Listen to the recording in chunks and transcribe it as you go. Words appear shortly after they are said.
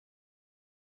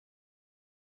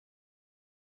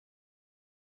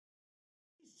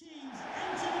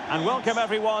And welcome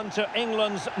everyone to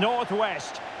England's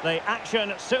Northwest. The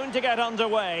action soon to get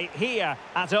underway here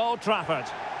at Old Trafford.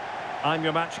 I'm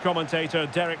your match commentator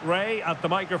Derek Ray at the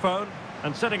microphone,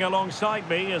 and sitting alongside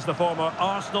me is the former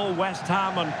Arsenal, West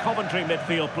Ham and Coventry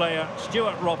midfield player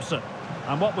Stuart Robson.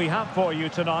 And what we have for you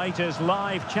tonight is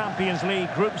live Champions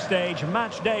League group stage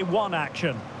match day 1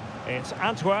 action. It's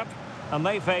Antwerp and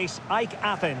they face Aek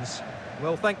Athens.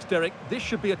 Well, thanks, Derek. This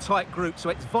should be a tight group, so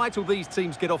it's vital these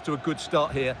teams get off to a good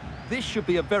start here. This should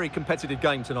be a very competitive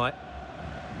game tonight.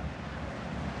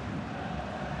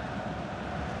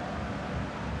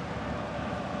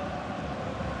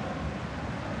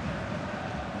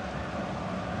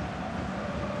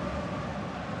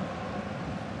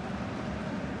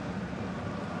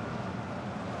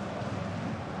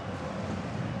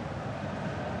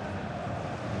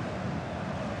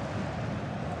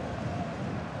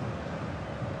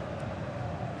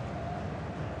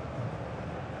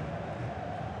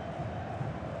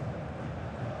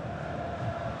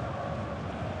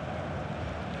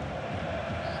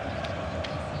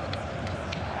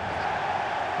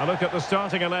 A look at the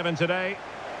starting 11 today.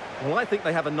 Well, I think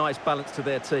they have a nice balance to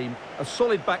their team. A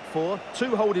solid back four,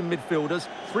 2 holding midfielders,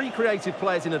 3 creative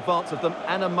players in advance of them,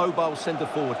 and a mobile centre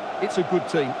forward. It's a good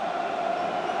team.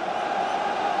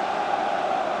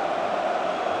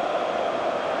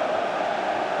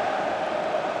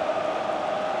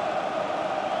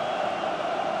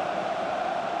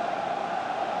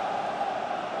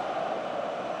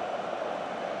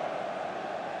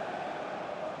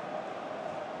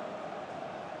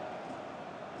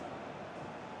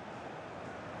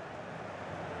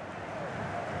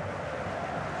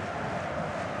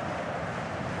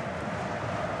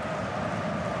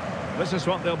 This is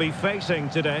what they'll be facing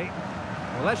today.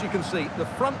 Well, as you can see, the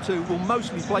front two will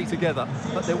mostly play together,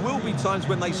 but there will be times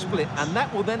when they split, and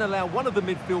that will then allow one of the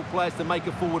midfield players to make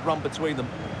a forward run between them.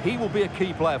 He will be a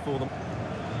key player for them.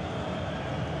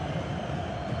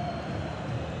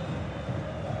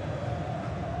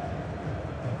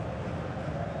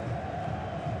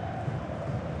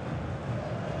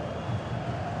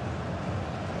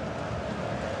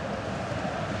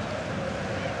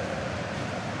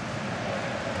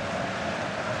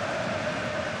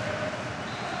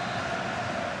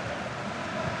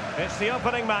 It's the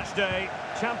opening match day,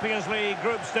 Champions League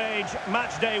group stage,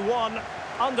 match day 1,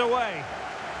 underway.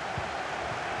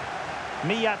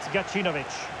 Mijat Gacinovic.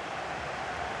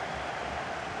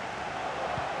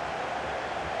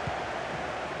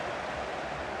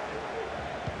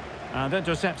 And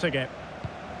intercepting it.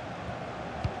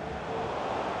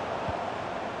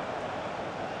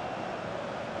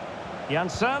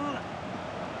 Janssen.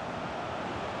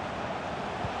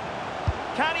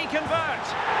 Can he convert?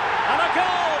 And a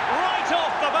goal right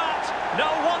off the bat.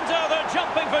 No wonder they're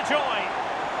jumping for joy.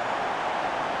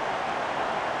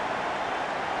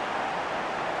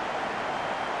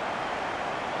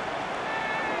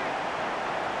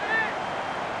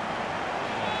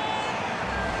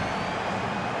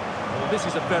 Well, this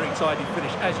is a very tidy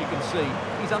finish, as you can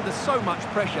see. He's under so much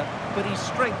pressure, but his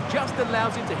strength just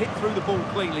allows him to hit through the ball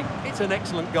cleanly. It's an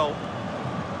excellent goal.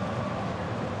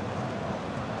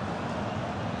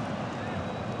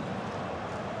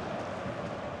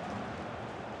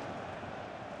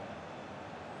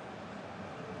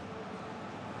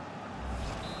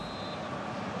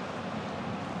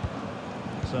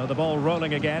 So the ball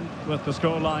rolling again with the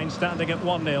scoreline standing at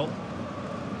 1-0.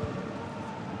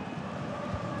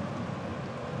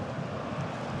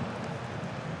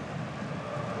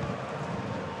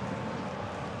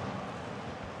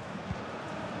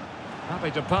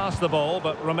 Happy to pass the ball,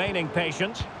 but remaining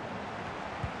patient.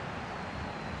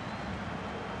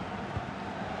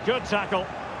 Good tackle.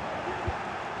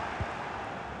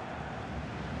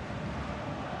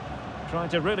 Trying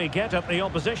to really get at the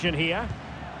opposition here.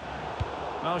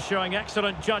 Well, showing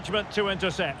excellent judgment to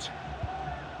intercept.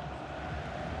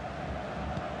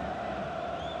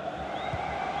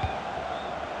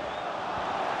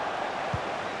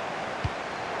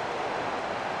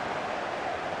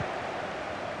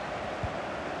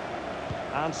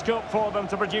 And scope for them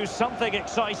to produce something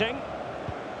exciting.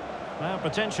 Now,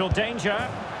 potential danger.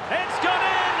 It's gone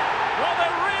in! Well,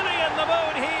 they're really in the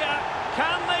mood here.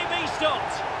 Can they be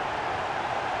stopped?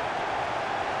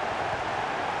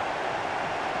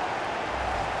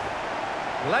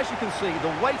 Well, as you can see,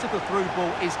 the weight of the through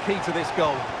ball is key to this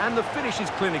goal, and the finish is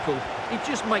clinical. He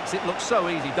just makes it look so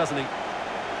easy, doesn't he?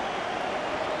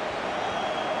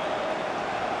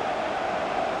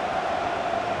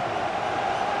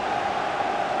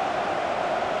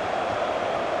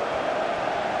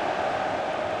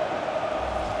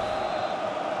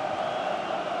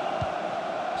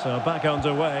 So back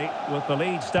underway with the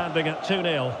lead standing at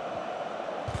 2-0.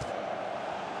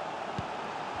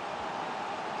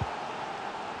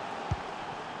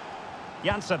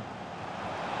 Janssen.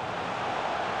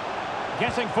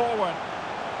 Getting forward.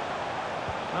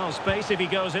 Well, space if he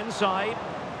goes inside.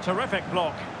 Terrific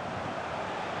block.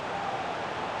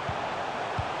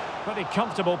 Pretty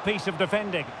comfortable piece of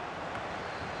defending.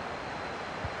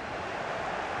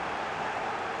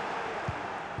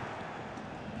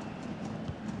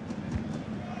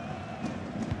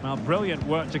 Well, brilliant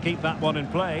work to keep that one in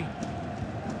play.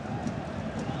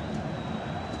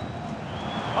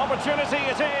 Opportunity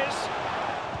it is.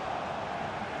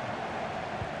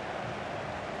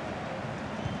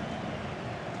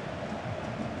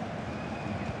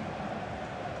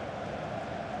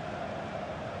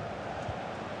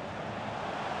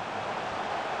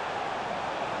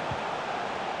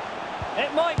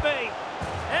 It might be.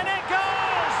 And it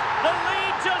goes! The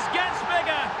lead just gets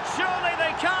bigger. Surely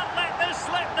they can't let this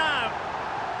slip now.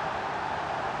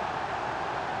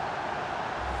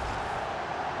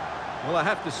 Well, I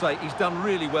have to say, he's done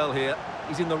really well here.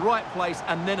 He's in the right place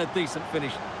and then a decent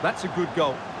finish. That's a good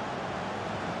goal.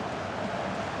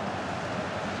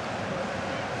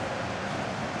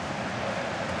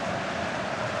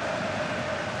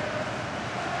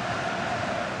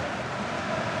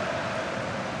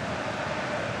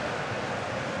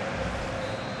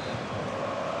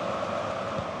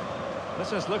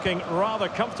 This is looking rather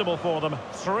comfortable for them.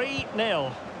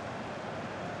 3-0.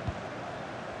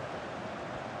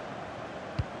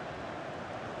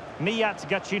 Mijat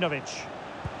Gacinovic.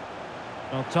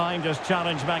 Well, timed his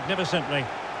challenge magnificently.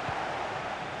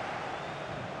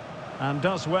 And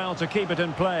does well to keep it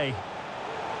in play.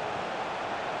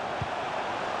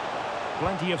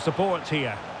 Plenty of support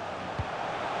here.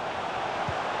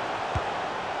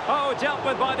 Oh, dealt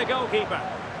with by the goalkeeper.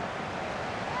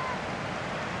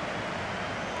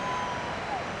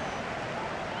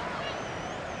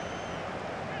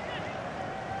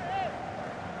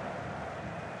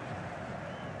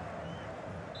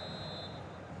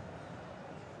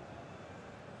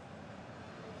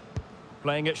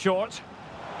 Playing it short.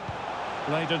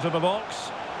 Played into the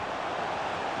box.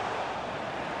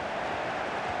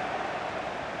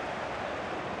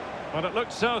 Well, it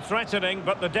looked so threatening,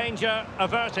 but the danger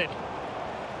averted.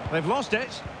 They've lost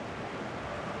it.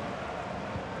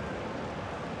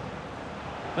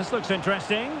 This looks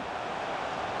interesting.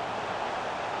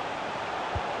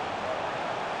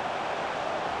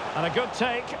 And a good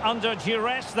take under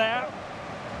duress there.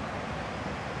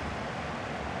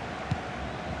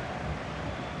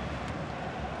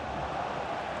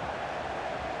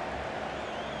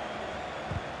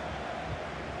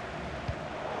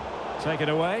 Take it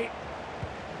away.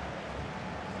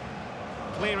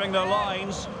 Clearing the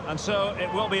lines, and so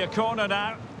it will be a corner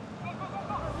now.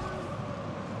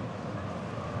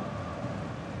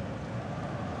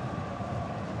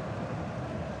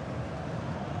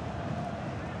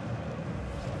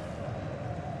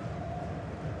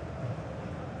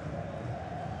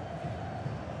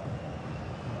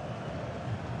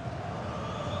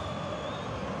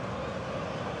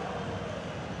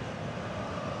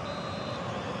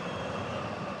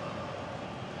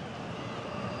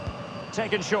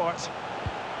 Taken short,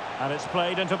 and it's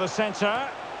played into the centre,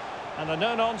 and a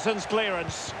no-nonsense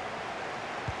clearance.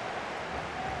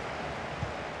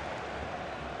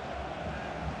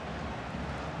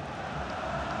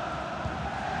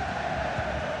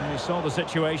 And he saw the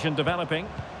situation developing.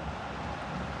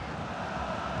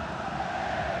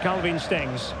 Calvin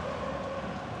Stengs.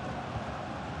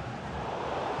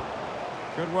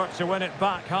 Good work to win it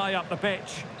back high up the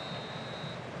pitch.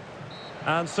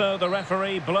 And so the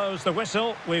referee blows the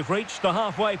whistle. We've reached the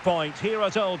halfway point here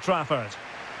at Old Trafford.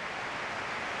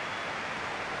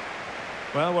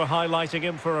 Well, we're highlighting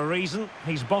him for a reason.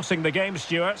 He's bossing the game,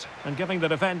 Stuart, and giving the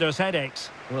defenders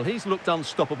headaches. Well, he's looked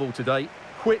unstoppable today.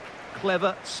 Quick,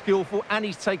 clever, skillful, and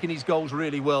he's taken his goals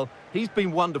really well. He's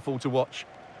been wonderful to watch.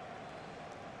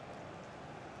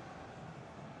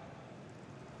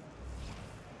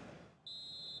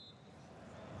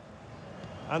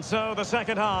 And so the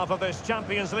second half of this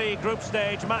Champions League group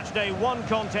stage matchday 1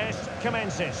 contest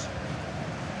commences.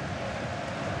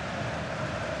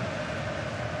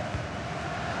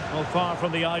 Well, far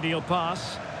from the ideal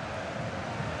pass.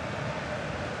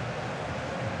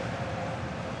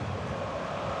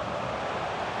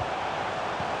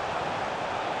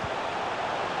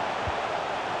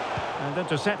 And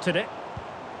intercepted it.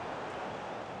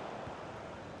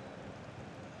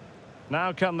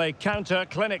 Now can they counter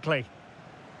clinically?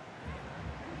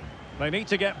 They need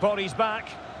to get bodies back.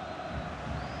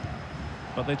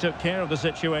 But they took care of the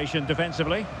situation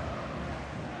defensively.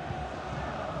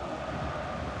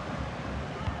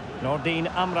 Nordin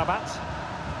Amrabat.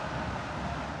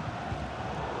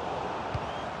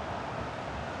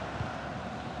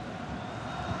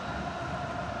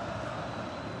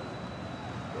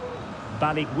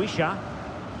 Balikwisha.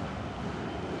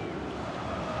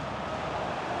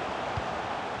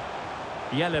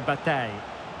 Yele Bataille.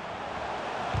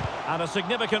 And a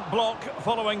significant block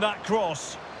following that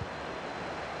cross.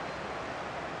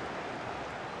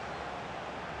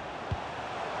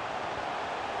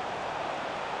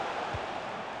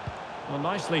 Well,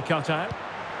 nicely cut out.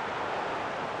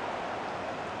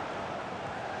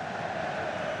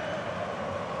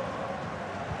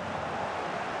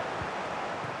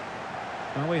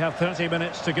 Well, we have 30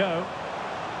 minutes to go.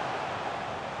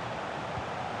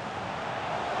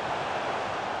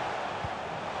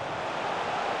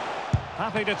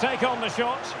 Happy to take on the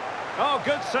shot. Oh,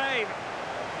 good save.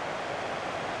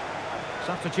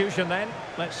 Substitution then.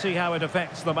 Let's see how it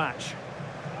affects the match.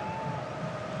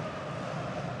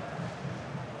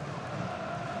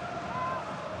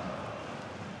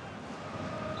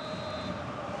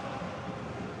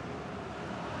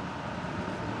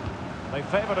 They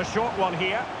favoured a short one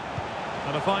here.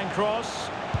 And a fine cross.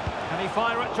 Can he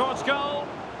fire it towards goal?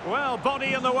 Well,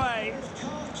 body in the way.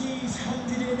 Car keys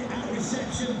handed in at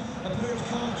reception. A pair of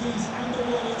car keys and a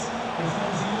wallet. If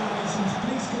those are your items,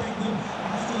 please collect them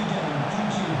after the game.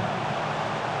 Thank you.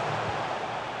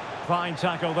 Fine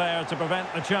tackle there to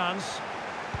prevent the chance.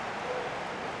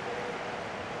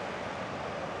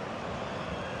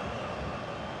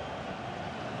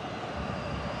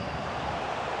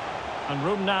 And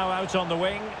room now out on the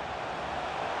wing.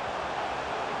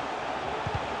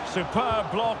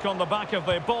 Superb block on the back of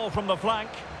the ball from the flank.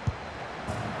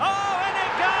 Oh, and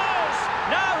it goes!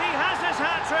 Now he has his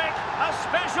hat-trick. A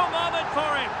special moment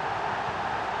for him.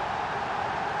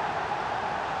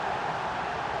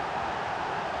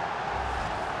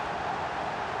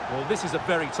 Well, this is a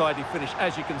very tidy finish,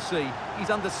 as you can see. He's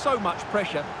under so much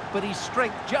pressure, but his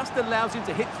strength just allows him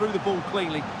to hit through the ball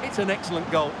cleanly. It's an excellent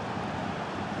goal.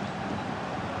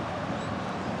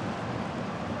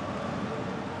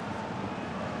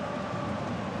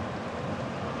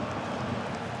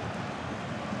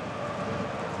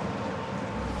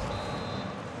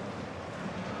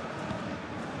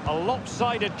 A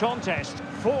lopsided contest,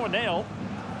 4-0.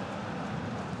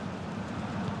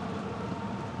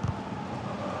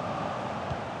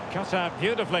 Cut out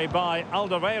beautifully by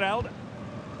Alderweireld.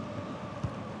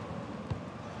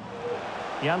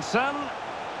 Janssen.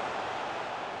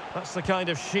 That's the kind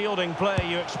of shielding play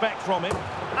you expect from him.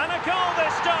 And a goal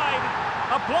this time!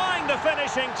 Applying the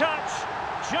finishing touch.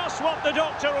 Just what the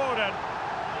doctor ordered.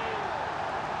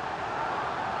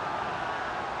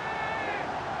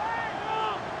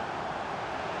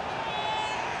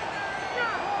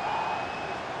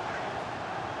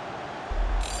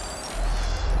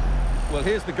 Well,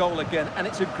 here's the goal again, and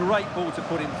it's a great ball to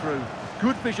put him through.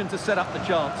 Good vision to set up the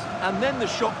chance, and then the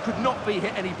shot could not be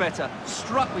hit any better.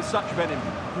 Struck with such venom.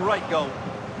 Great goal.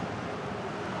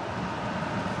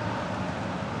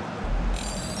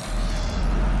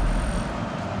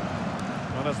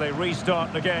 Well, as they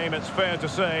restart the game, it's fair to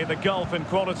say the gulf in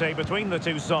quality between the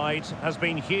two sides has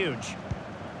been huge.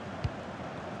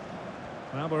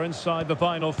 Well, we're inside the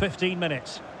final 15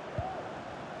 minutes.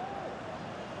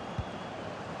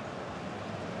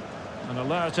 An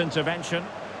alert intervention.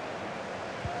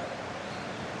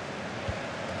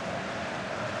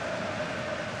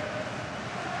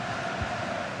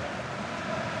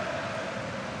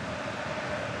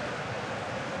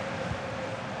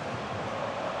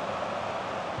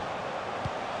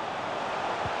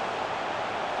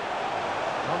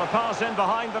 Well, the pass in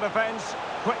behind the defence.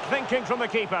 Quick thinking from the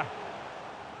keeper.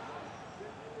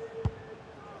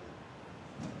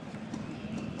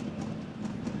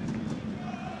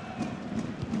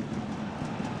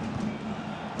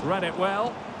 Read it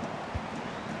well.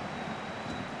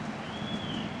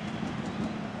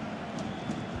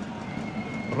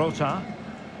 Rota.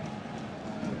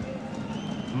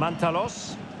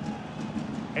 Mantalos.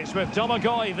 It's with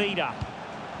Domagoj Vida.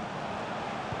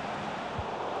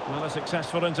 Well, a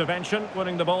successful intervention,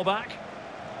 winning the ball back.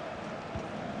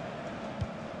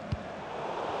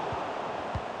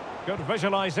 Good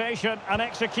visualisation and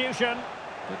execution.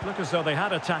 It looked as though they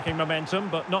had attacking momentum,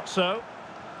 but not so.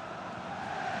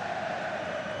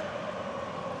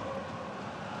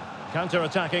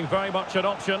 Counter-attacking, very much an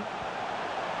option.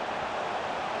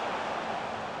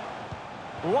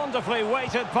 Wonderfully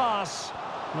weighted pass.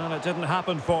 Well, it didn't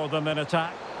happen for them in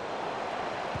attack.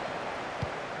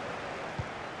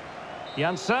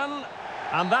 Janssen.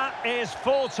 And that is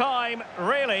full time.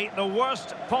 Really, the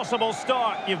worst possible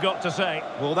start, you've got to say.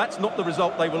 Well, that's not the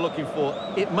result they were looking for.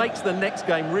 It makes the next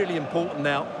game really important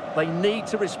now. They need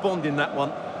to respond in that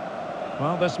one.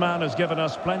 Well, this man has given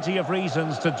us plenty of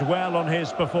reasons to dwell on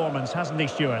his performance, hasn't he,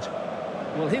 Stuart?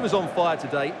 Well, he was on fire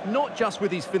today, not just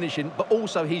with his finishing, but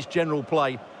also his general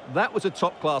play. That was a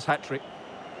top-class hat-trick.